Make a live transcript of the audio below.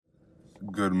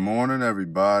Good morning,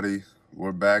 everybody.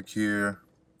 We're back here,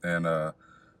 and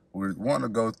we want to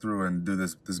go through and do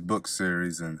this book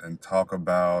series and talk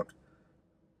about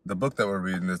the book that we're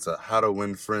reading. It's How to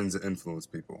Win Friends and Influence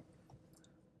People,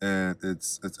 and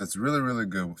it's really really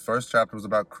good. First chapter was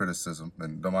about criticism,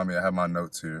 and don't mind me, I have my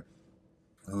notes here.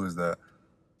 Who is that?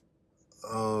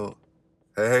 Oh,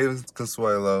 hey,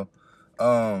 Consuelo.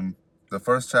 Um, the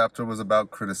first chapter was about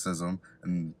criticism,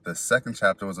 and the second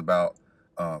chapter was about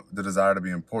the desire to be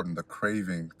important, the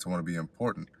craving to want to be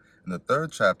important. And the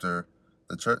third chapter,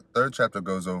 third chapter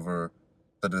goes over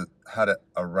how to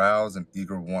arouse an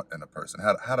eager want in a person,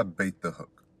 how to bait the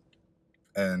hook.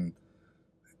 And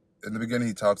in the beginning,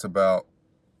 he talks about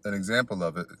an example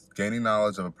of it: gaining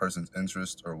knowledge of a person's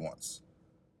interests or wants.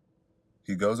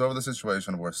 He goes over the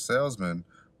situation where salesmen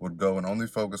would go and only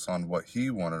focus on what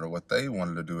he wanted or what they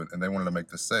wanted to do, and they wanted to make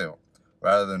the sale,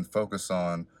 rather than focus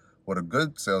on what a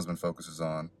good salesman focuses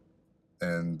on,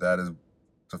 and that is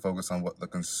to focus on what the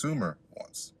consumer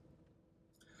wants.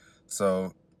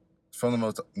 So, from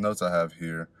the notes I have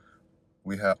here,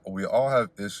 we all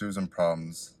have issues and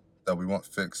problems that we want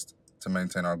fixed to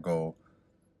maintain our goal,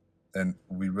 and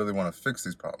we really want to fix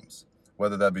these problems,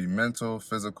 whether that be mental,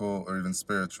 physical, or even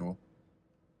spiritual.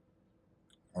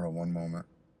 Hold on one moment.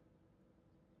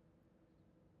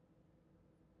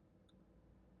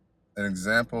 An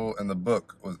example in the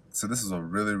book was, so this is a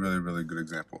really really really good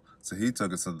example. So he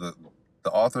took it, so the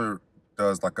author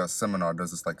does like a seminar,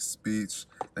 does this like speech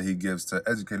that he gives to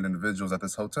educated individuals at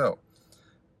this hotel,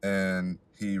 and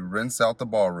he rents out the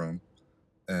ballroom,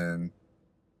 and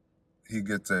he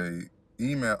gets a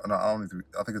email, no, I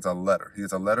think it's a letter. He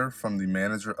gets a letter from the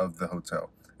manager of the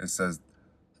hotel. It says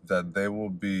that they will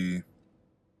be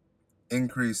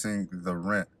increasing the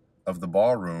rent of the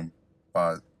ballroom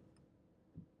by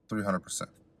 300%,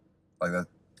 like that,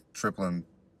 tripling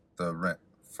the rent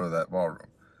for that ballroom.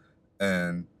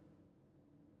 And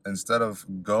instead of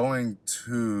going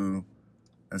to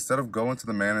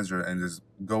the manager and just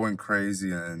going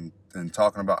crazy and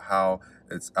talking about how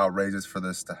it's outrageous for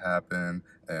this to happen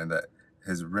and that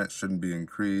his rent shouldn't be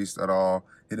increased at all,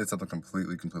 he did something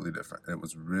completely different. It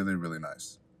was really really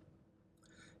nice.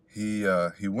 He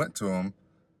went to him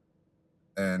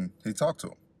and he talked to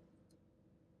him.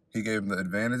 He gave him the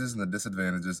advantages and the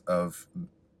disadvantages of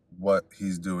what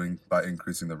he's doing by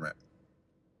increasing the rent.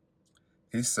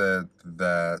 He said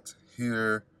that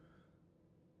here,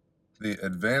 the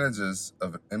advantages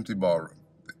of an empty ballroom.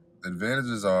 The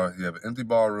advantages are you have an empty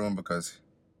ballroom because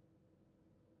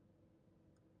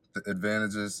the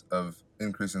advantages of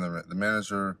increasing the rent. The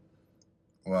manager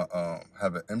will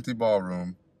have an empty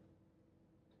ballroom,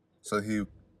 so empty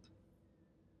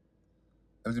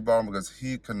ballroom because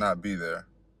he could not be there.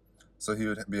 So he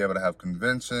would be able to have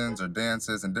conventions or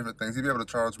dances and different things. He'd be able to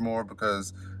charge more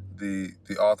because the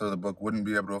author of the book wouldn't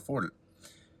be able to afford it.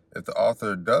 If the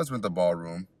author does rent the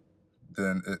ballroom,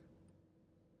 then if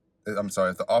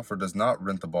the author does not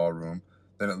rent the ballroom,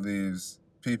 then it leaves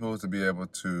people to be able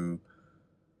to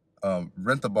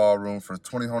rent the ballroom for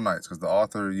 20 whole nights, because the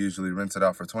author usually rents it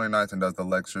out for 20 nights and does the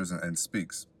lectures and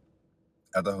speaks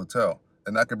at the hotel.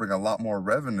 And that could bring a lot more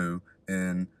revenue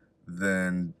in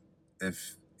than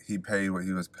if he paid what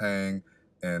he was paying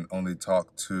and only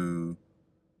talked to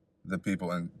the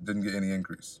people and didn't get any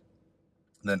increase.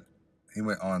 Then he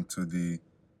went on to the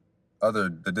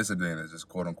disadvantages,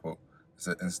 quote unquote. He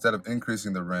said instead of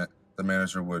increasing the rent, the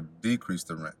manager would decrease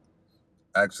the rent.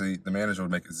 Actually, the manager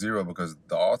would make it zero because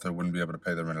the author wouldn't be able to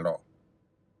pay the rent at all.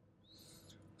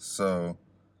 So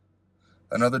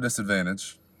another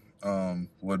disadvantage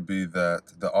would be that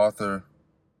the author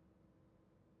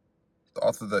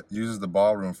that uses the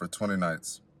ballroom for 20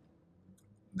 nights,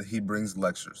 he brings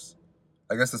lectures.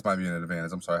 I guess this might be an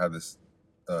advantage. I'm sorry, I have this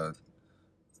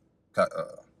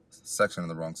section in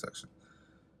the wrong section.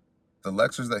 The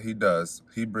lectures that he does,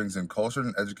 he brings in cultured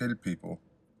and educated people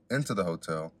into the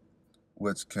hotel,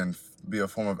 which can be a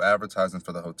form of advertising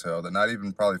for the hotel, that not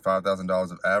even probably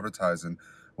 $5,000 of advertising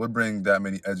would bring that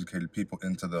many educated people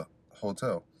into the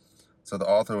hotel. So the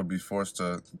author would be forced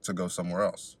to go somewhere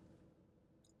else.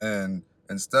 And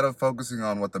instead of focusing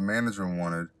on what the manager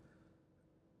wanted,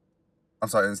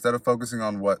 instead of focusing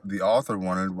on what the author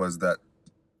wanted,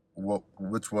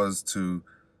 which was to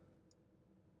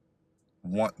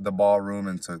want the ballroom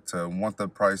and to want the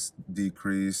price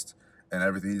decreased and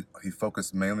everything, he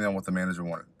focused mainly on what the manager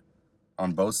wanted.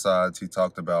 On both sides, he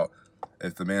talked about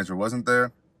if the manager wasn't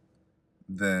there,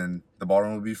 then the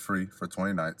ballroom would be free for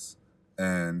 20 nights,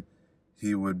 and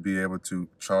he would be able to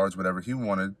charge whatever he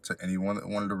wanted to anyone that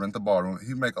wanted to rent the ballroom.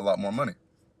 He'd make a lot more money.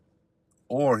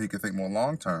 Or he could think more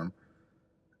long term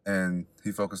And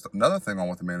he focused another thing on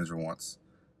what the manager wants,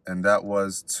 and that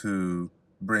was to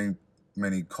bring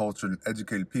many cultured and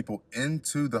educated people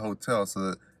into the hotel so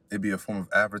that it'd be a form of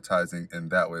advertising in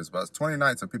that way as well. It's 20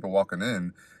 nights of people walking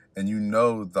in,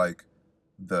 and like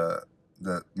the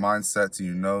mindsets,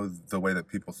 the way that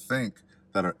people think,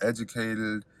 that are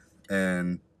educated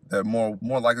and they're more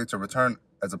likely to return,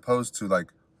 as opposed to like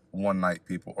one night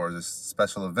people or just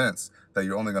special events that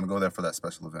you're only going to go there for that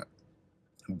special event.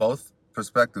 Both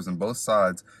perspectives and both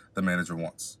sides the manager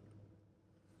wants.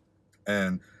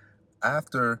 And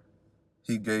after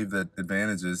he gave the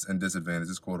advantages and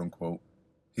disadvantages, quote unquote,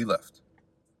 he left.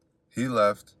 He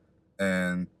left,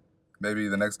 and maybe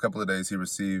the next couple of days he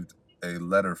received a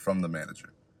letter from the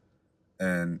manager.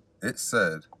 And it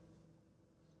said,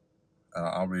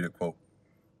 I'll read it, quote.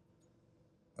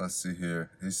 Let's see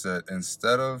here. He said,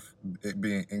 instead of it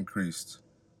being increased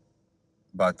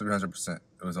by 300%,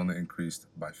 it was only increased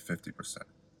by 50%.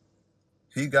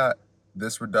 He got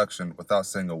this reduction without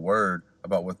saying a word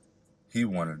about what he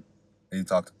wanted, and he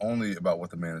talked only about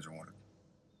what the manager wanted.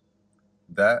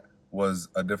 That was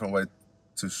a different way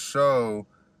to show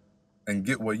and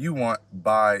get what you want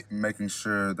by making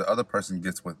sure the other person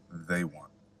gets what they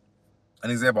want. An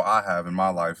example I have in my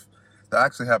life that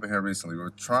actually happened here recently.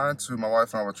 My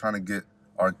wife and I were trying to get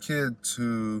our kid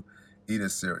to eat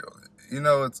his cereal.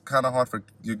 It's kind of hard for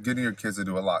you getting your kids to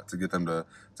do a lot, to get them to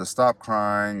stop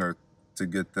crying, or to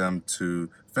get them to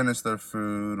finish their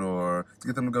food, or to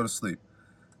get them to go to sleep.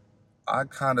 I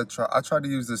tried to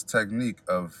use this technique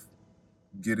of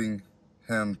getting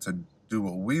him to do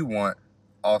what we want,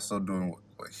 also doing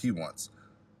what he wants.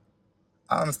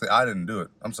 Honestly, I didn't do it.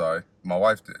 I'm sorry. My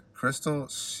wife did. Crystal,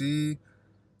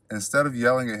 instead of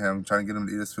yelling at him, trying to get him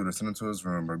to eat his food or send him to his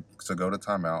room or to go to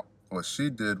timeout, what she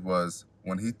did was,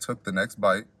 when he took the next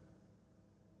bite,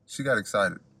 she got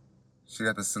excited. She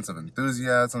got this sense of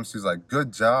enthusiasm. She's like,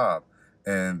 good job.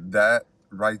 And that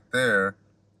right there,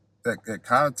 it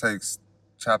kind of takes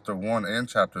chapter 2 and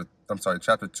chapter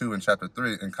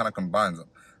 3 and kind of combines them.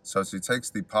 So she takes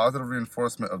the positive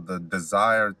reinforcement of the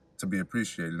desire to be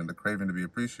appreciated and the craving to be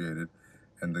appreciated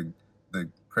and the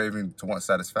craving to want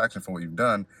satisfaction for what you've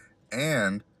done,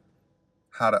 and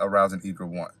how to arouse an eager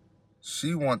want.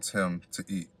 She wants him to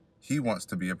eat. He wants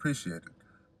to be appreciated.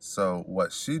 So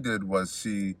what she did was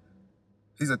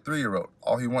he's a 3-year-old.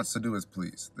 All he wants to do is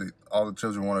please. All the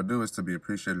children want to do is to be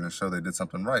appreciated and show they did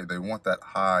something right. They want that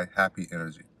high, happy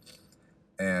energy.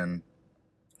 And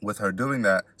with her doing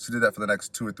that, she did that for the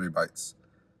next 2 or 3 bites.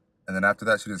 And then after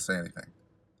that, she didn't say anything.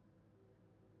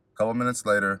 A couple minutes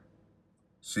later,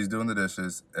 she's doing the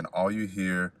dishes, and all you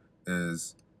hear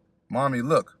is, Mommy,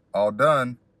 look, all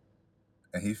done.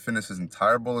 And he finished his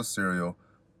entire bowl of cereal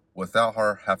without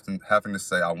her having to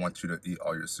say, I want you to eat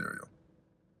all your cereal.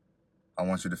 I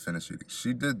want you to finish eating.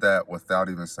 She did that without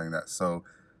even saying that. So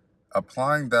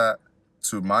applying that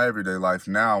to my everyday life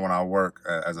now, when I work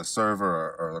as a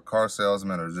server or a car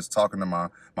salesman, or just talking to my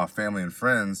family and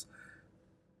friends,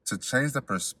 to change the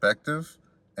perspective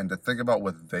and to think about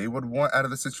what they would want out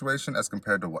of the situation as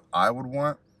compared to what I would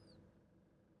want,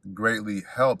 greatly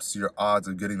helps your odds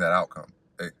of getting that outcome.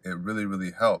 It really,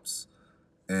 really helps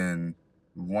in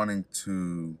wanting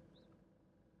to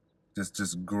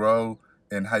just grow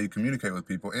in how you communicate with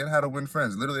people and how to win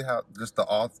friends. Literally, how just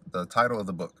the title of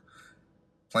the book,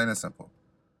 plain and simple.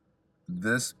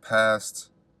 This past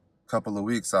couple of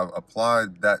weeks, I've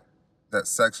applied that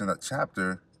section, that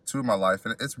chapter, to my life,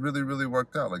 and it's really, really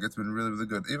worked out. Like, it's been really, really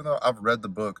good. Even though I've read the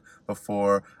book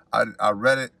before, I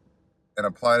read it and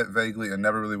applied it vaguely and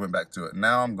never really went back to it.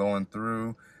 Now I'm going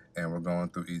through, and we're going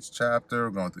through each chapter, we're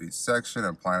going through each section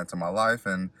and applying it to my life,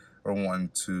 and we're wanting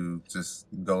to just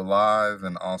go live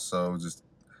and also just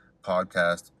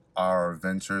podcast our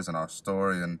adventures and our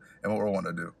story and what we're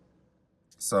wanting to do.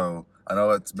 So I know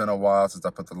it's been a while since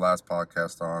I put the last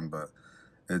podcast on, but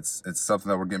it's something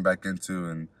that we're getting back into,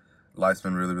 and life's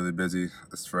been really, really busy.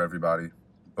 It's for everybody.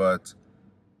 But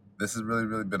this has really,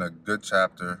 really been a good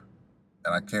chapter,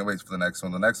 and I can't wait for the next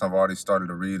one. The next one I've already started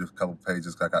to read a couple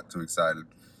pages because I got too excited.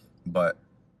 But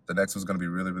the next one's going to be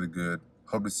really, really good.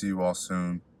 Hope to see you all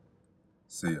soon.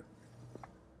 See ya.